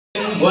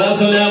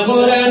واخلا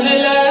قرآن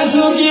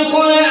لاسو کی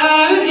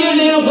قرآن کی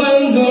ډېر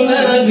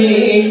خوندونه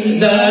دي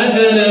دا د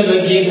رب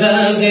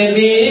کتاب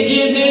دی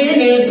کی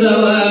ډېر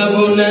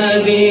ثوابونه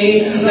دي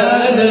دا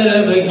د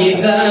رب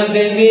کتاب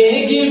دی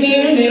کی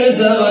ډېر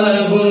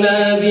ثوابونه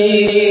دي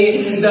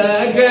دا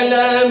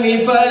کلام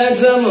پاک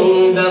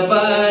زموږ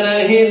دپاره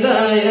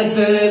هدایت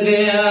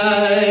دی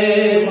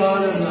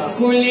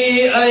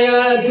کلی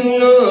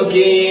آیاتونو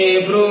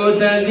کې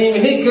پروت عظیم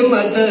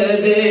حکمت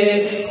دی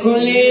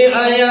کلی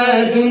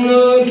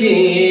آیاتونو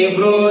کې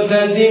پروت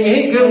عظیم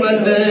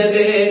حکمت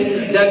دی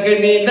ډک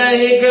دی د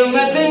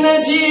حکمت نه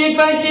چې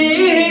پکې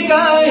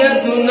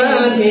حکایتونه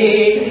دي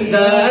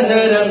دا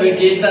د رب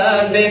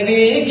کتاب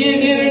دی کې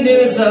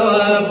ډېر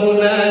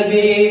ثوابونه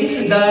دي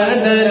دا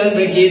د رب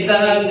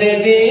کتاب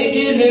دی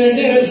کې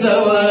ډېر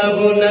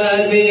ثوابونه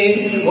دي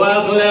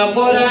واخلا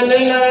قرآن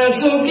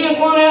لاسو کې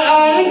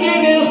قرآن کې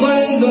ډېر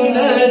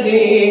خوندونه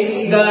دي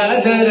دا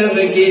د رب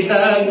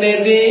کتاب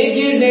دی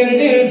کې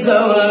ډېر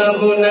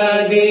ثوابونه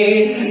دي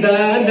دا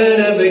د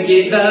رب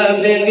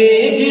کتاب دی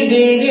کې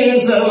ډېر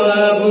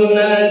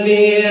ثوابونه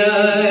دي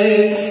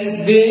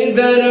دې د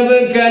رب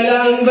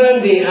کلام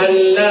باندې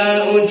الله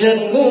اوچت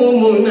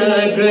قومونه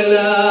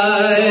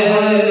کړلای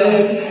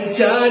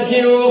چا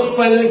چې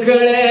خپل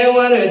کړی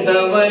ورته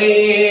ورې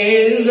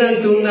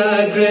عزتونه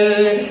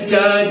کړل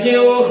چا چې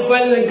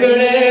خپل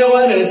کړی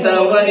ورته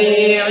ورې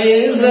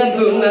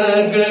عزتونه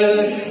کړل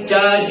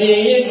چا چې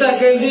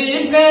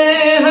تکذیب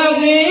کړی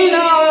هغوی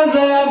له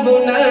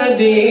عذابونه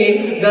دي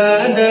دا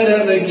د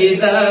رب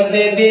کتاب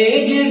دی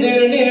کې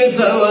ډېر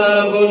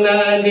ثوابونه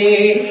دي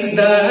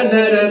دا د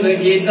رب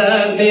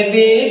کتاب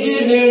دی کې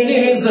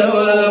ډېر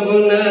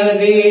ثوابونه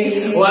دي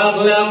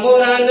واخلا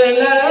قرآن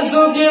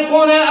لاسو کې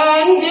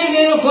قرآن کې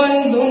ډېر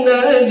خوندونه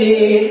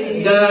دي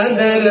دا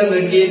د رب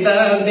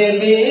کتاب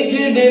دی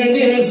کې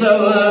ډېر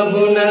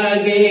ثوابونه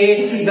دي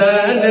دا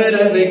د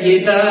رب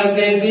کتاب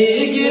دی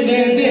کې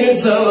ډېر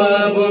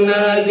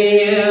ثوابونه دي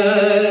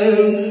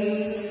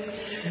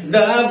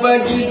دا په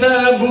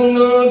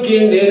کتابونو کې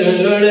ډېر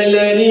لوړ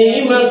لري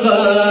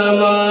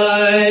مقامات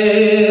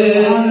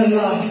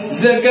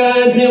ځکه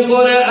چې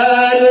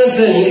قرآن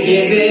اصل کې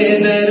دی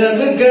د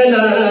رب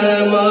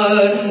کلام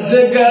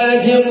ځکه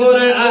چې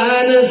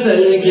قرآن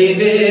اصل کې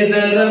دی د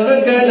رب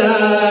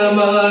کلام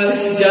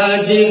چا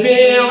چې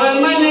بې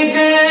عمل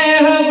کړی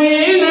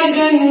هغوی له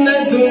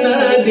جنتونه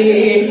دي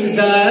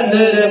دا د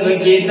رب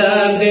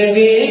کتاب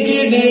دی کې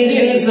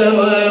ډېر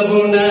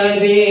ثوابونه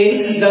دي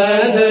دا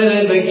د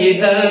رب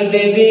کتاب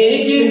دی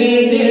کې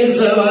ډېر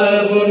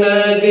ثوابونه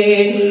دي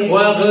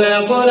واخلا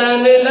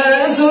قرآن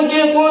لاسو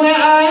کې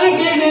قرآن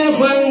کې ډېر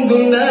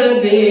خوندونه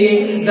دي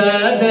دا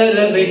د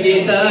رب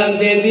کتاب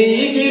دی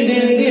کې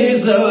ډېر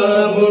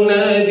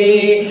ثوابونه دي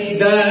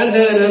دا د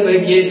رب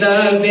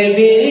کتاب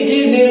دی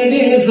کې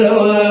ډېر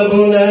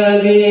ثوابونه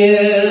دي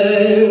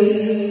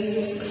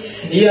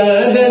یا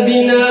د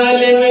دین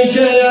عالم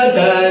شه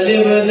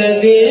طالب د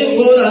دې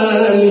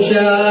قرآن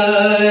شه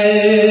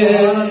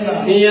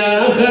یا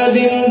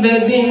خادم د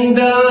دین د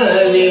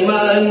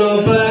عالمانو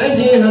په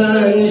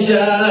جهان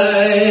شه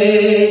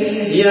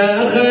یا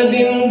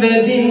خادم د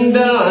دین د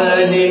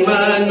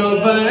عالمانو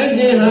په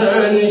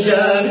جهان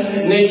شه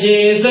نشي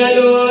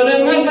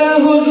څلورم د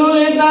حضور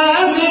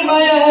داسې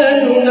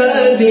بیانونه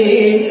دي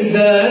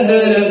دا د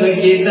رب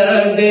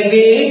کتاب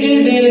دی کې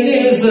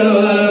ډېر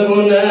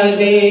ثوابونه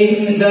دي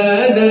دا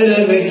د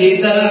رب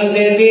کتاب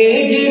دی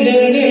کې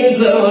ډېر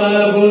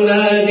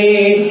ثوابونه دي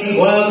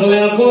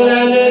واخلا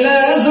قرآن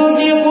لاسو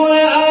کې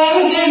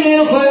قرآن کې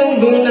ډېر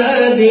خوندونه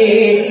دي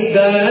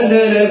دا د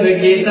رب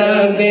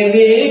کتاب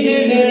دی کې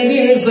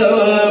ډېر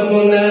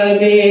ثوابونه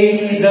دي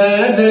دا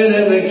د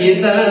رب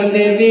کتاب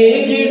دی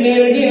کې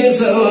ډېر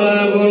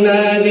ثوابونه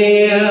دي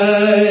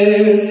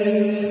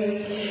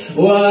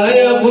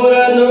وایا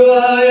قرآن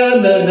وایا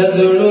د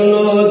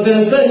زړونو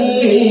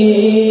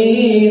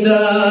تسلی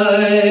ده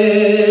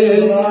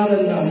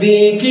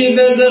دې کې د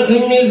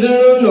زخمي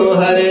زړونو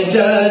هر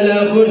چاله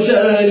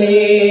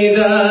خوشحالي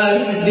ده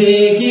دې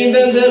کې د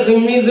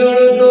زخمي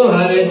زړونو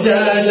هر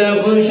چاله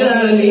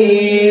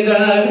خوشحالي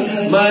ده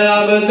ما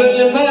عبدل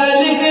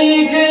مالک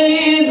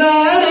لیکلي دا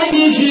رنګ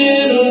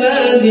شعرونه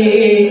دي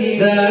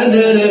دا د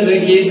رب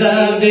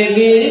کتاب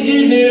دی کې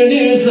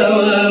ډېر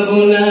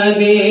ثوابونه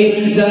دي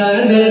دا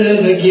د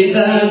رب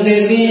کتاب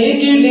دی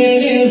کې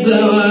ډېر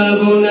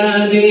ثوابونه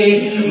دي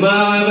ما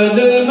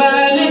عبدل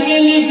مالک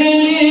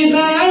لیکلي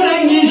دا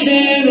رنګ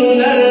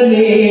شعرونه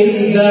دي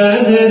دا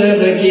د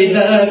رب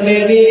کتاب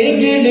دی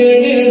کې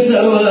ډېر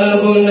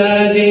ثوابونه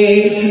دي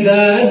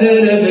دا د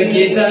رب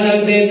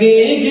کتاب دی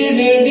کې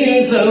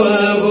ډېر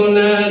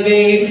ثوابونه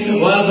دي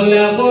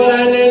واخلا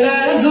قرآن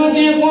لاسو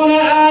کې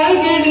قرآن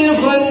کې ډېر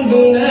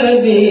خوندونه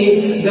دي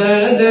دا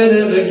د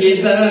رب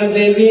کتاب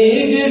دی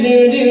کې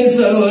ډېر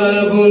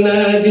ثوابونه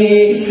دي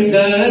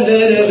دا د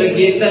رب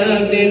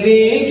کتاب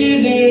دی کې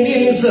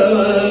ډېر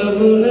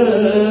ثوابونه